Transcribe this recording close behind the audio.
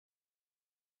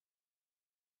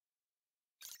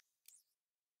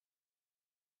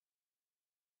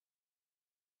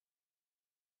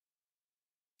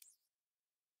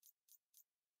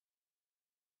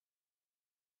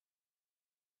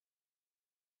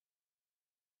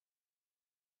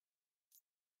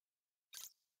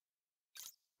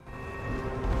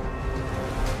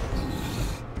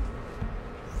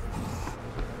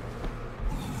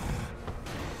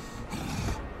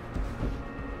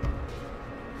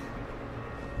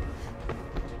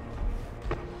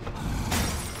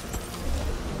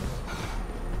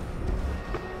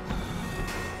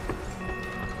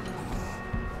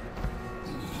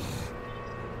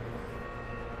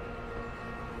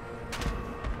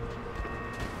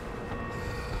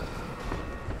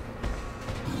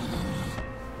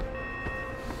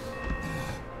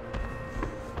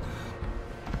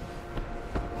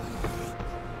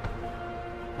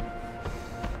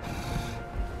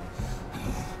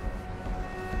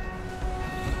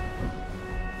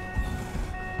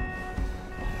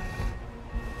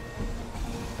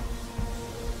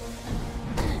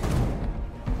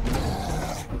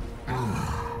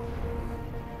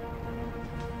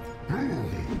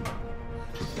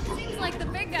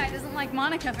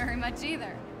Monica very much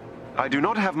either. I do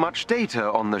not have much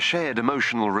data on the shared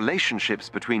emotional relationships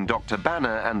between Dr.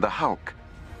 Banner and the Hulk.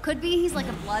 Could be he's like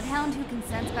a bloodhound who can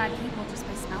sense bad people just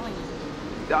by smelling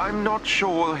them. I'm not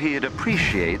sure he'd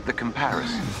appreciate the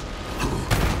comparison.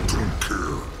 Don't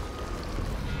care.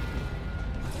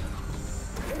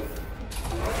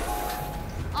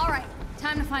 All right,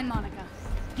 time to find Monica.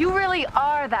 You really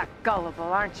are that gullible,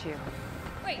 aren't you?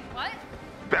 Wait, what?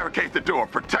 Barricade the door.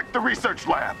 Protect the research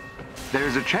lab. There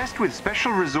is a chest with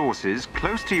special resources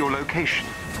close to your location.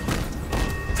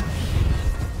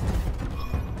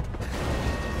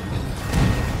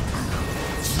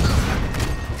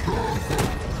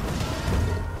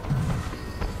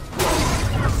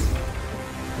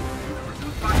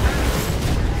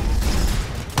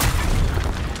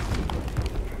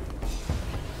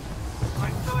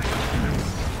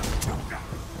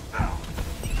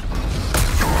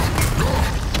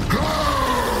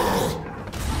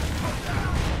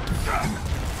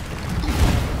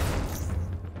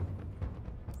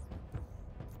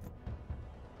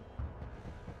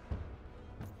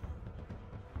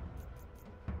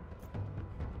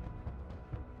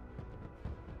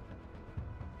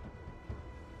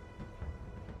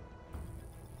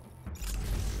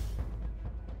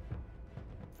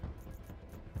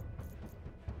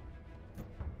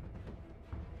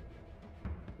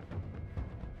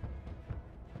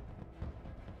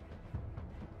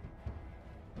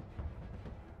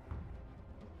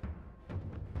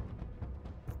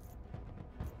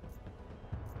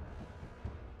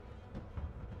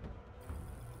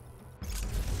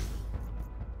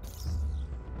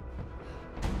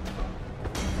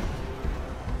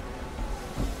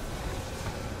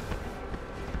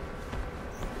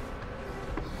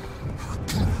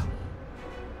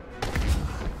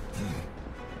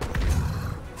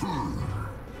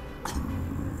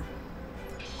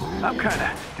 I'm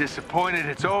kinda disappointed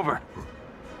it's over.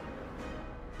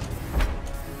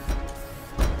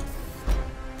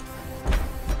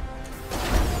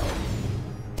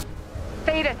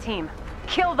 Theta team,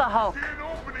 kill the Hulk.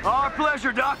 Our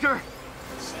pleasure, Doctor.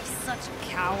 She's such a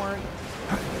coward.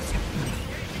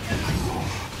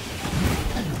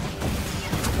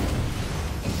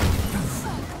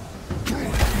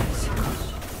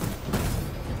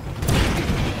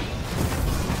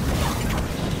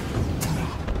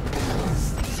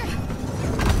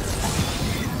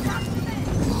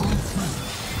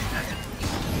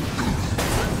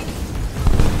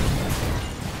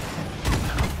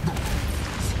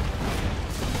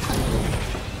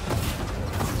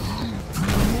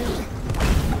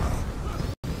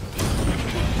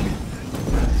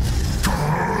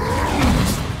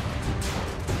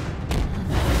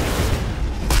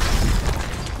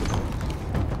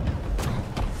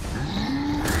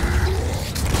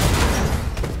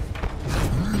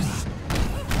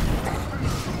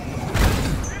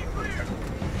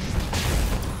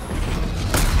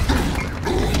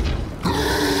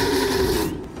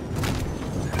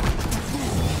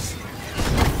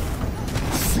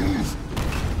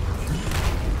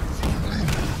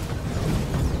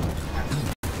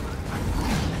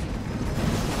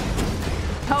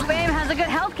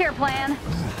 Healthcare plan.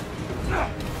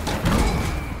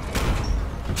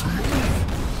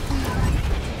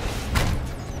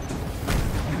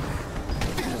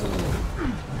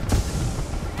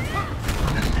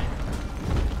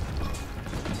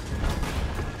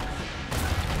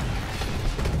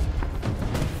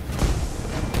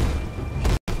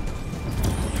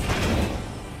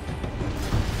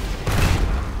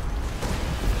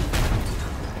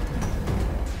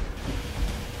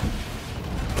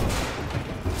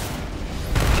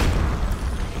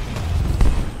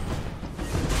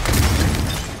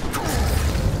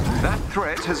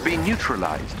 Threat has been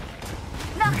neutralized.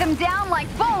 Knock him down like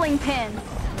bowling pins.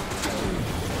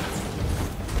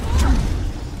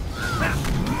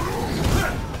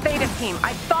 Theta team,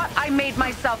 I thought I made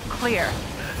myself clear.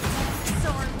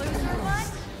 Sore loser what?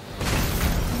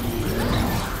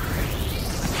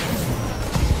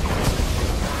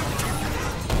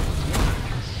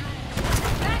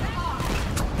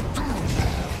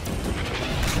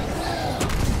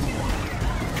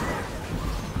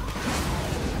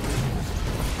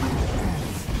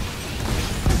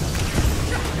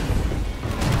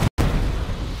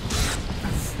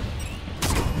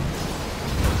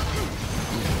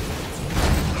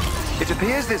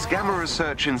 appears this gamma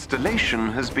research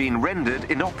installation has been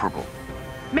rendered inoperable.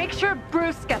 Make sure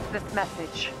Bruce gets this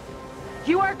message.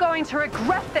 You are going to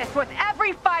regret this with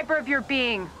every fiber of your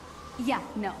being. Yeah,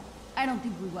 no. I don't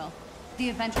think we will. The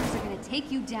Avengers are gonna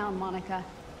take you down, Monica.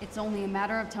 It's only a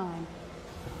matter of time.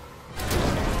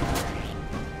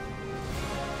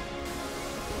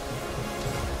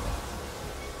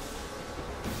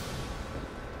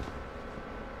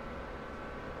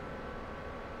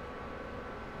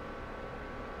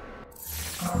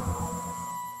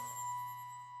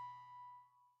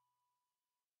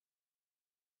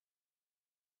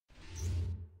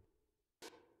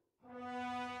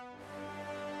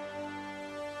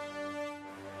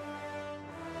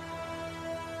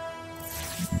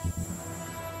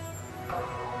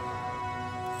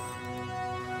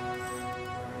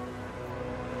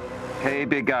 Hey,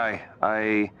 big guy.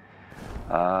 I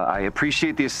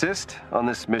appreciate the assist on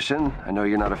this mission. I know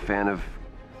you're not a fan of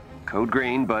Code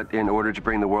Green, but in order to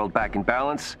bring the world back in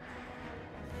balance,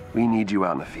 we need you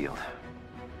out in the field.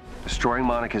 Destroying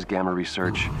Monica's gamma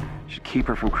research should keep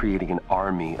her from creating an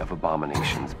army of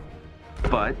abominations.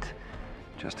 But,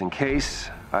 just in case,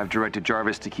 I've directed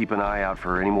Jarvis to keep an eye out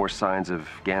for any more signs of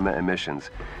gamma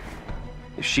emissions.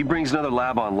 If she brings another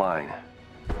lab online,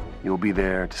 you'll be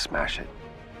there to smash it.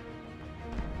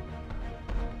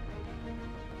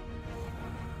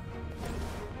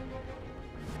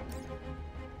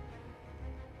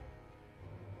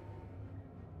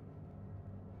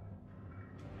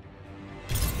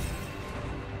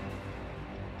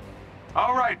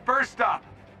 All right, first up.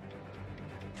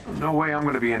 No way I'm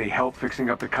gonna be any help fixing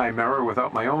up the Chimera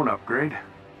without my own upgrade.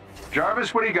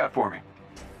 Jarvis, what do you got for me?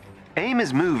 AIM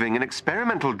is moving an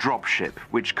experimental dropship,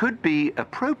 which could be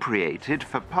appropriated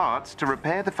for parts to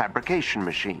repair the fabrication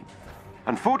machine.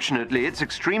 Unfortunately, it's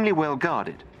extremely well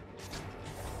guarded.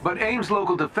 But AIM's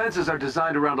local defenses are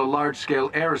designed around a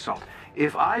large-scale air assault.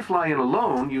 If I fly in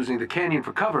alone, using the canyon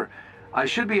for cover, I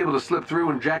should be able to slip through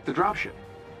and jack the dropship.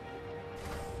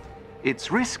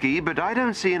 It's risky, but I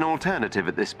don't see an alternative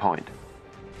at this point.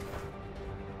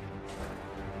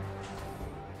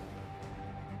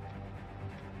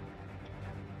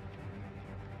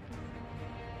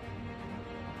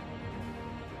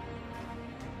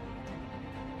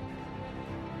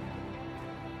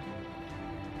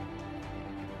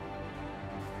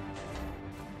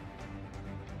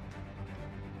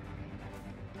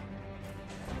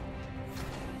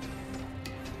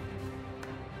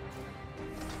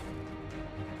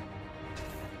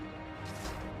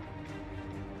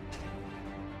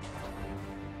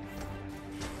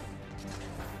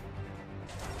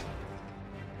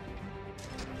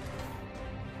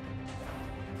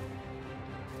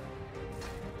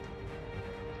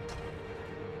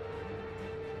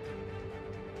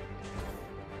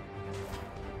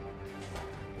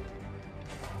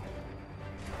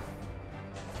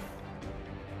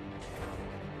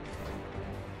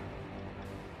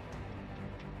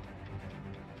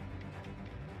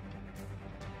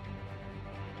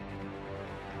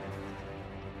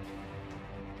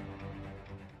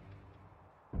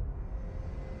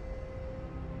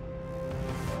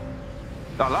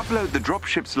 I'll upload the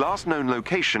dropship's last known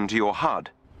location to your HUD.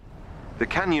 The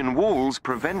canyon walls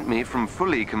prevent me from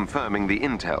fully confirming the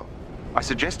intel. I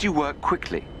suggest you work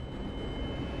quickly.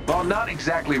 Well, I'm not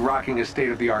exactly rocking a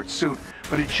state-of-the-art suit,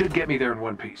 but it should get me there in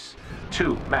one piece.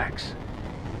 2, max.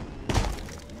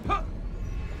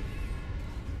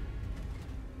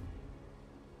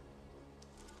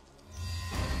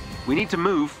 We need to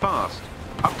move fast.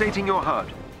 Updating your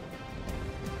HUD.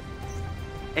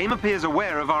 AIM appears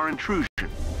aware of our intrusion.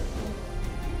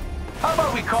 How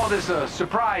about we call this a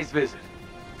surprise visit?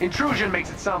 Intrusion makes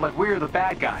it sound like we're the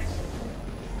bad guys.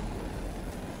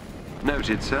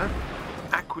 Noted, sir.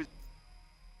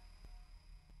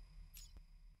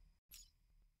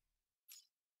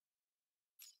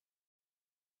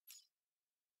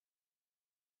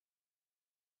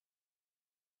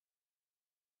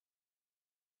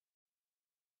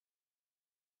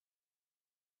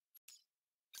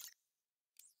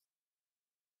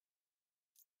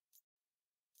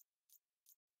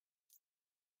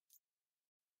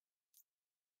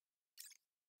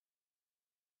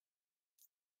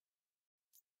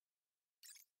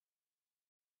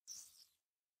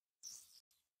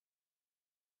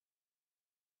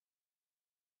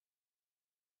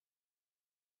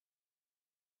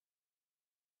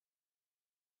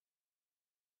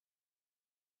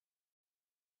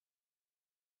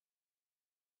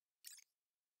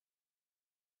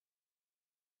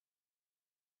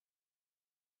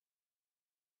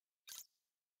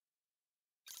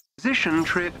 Position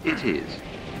trip it is.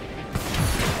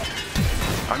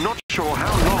 I'm not sure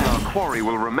how long our quarry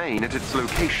will remain at its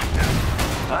location.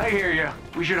 I hear you.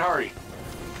 We should hurry.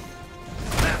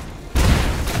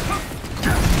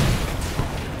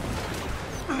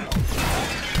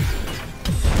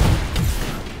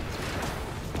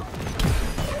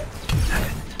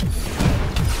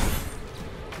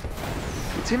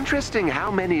 It's interesting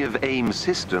how many of AIM's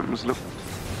systems look...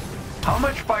 How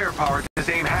much firepower does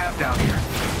AIM have down here?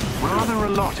 rather a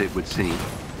lot, it would seem.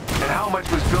 And how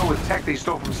much was built with tech they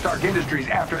stole from Stark Industries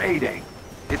after A-Day?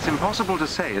 It's impossible to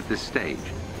say at this stage.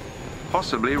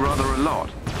 Possibly rather a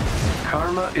lot.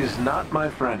 Karma is not my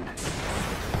friend.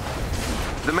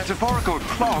 The metaphorical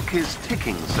clock is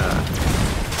ticking, sir.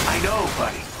 I know,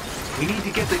 buddy. We need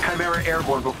to get the Chimera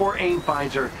airborne before AIM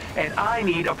finds her, and I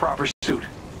need a proper suit.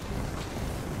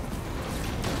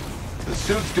 The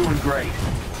suit's doing great.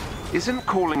 Isn't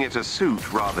calling it a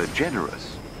suit rather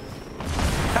generous?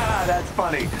 Ah, that's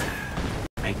funny.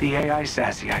 Make the AI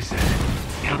sassy, I said.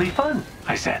 It'll be fun,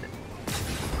 I said.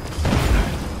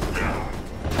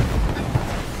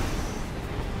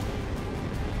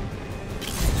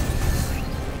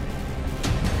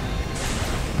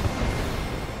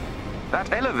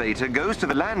 That elevator goes to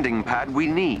the landing pad we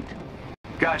need.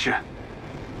 Gotcha.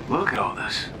 Look at all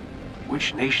this.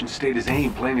 Which nation-state is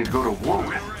AIM planning to go to war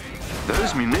with?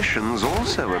 Those munitions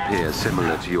also appear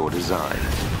similar to your design.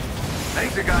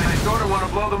 Makes a guy next door to want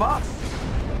to blow them up.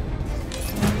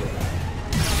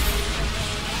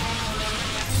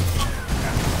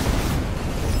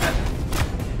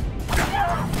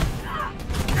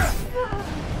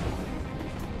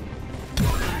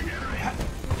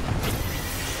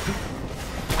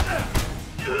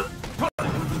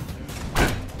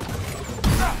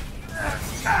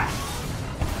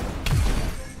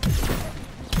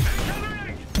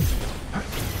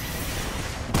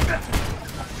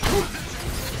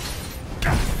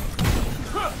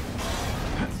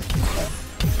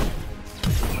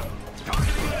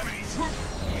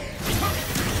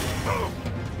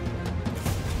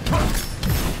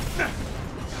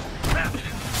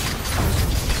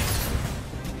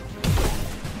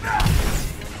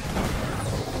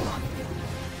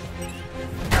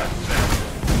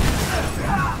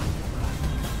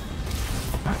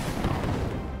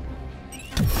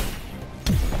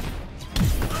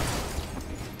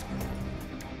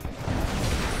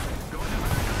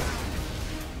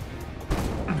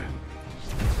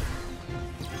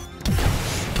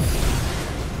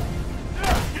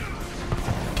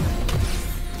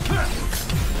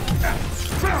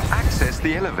 Access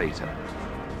the elevator.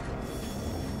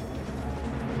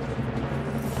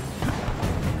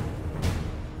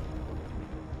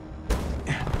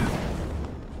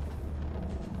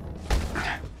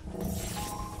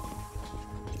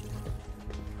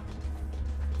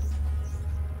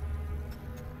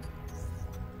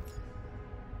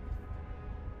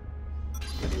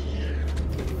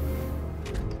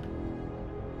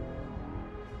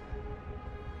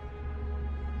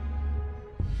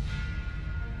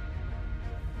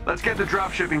 Let's get the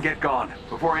dropship and get gone,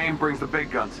 before AIM brings the big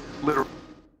guns. Literally.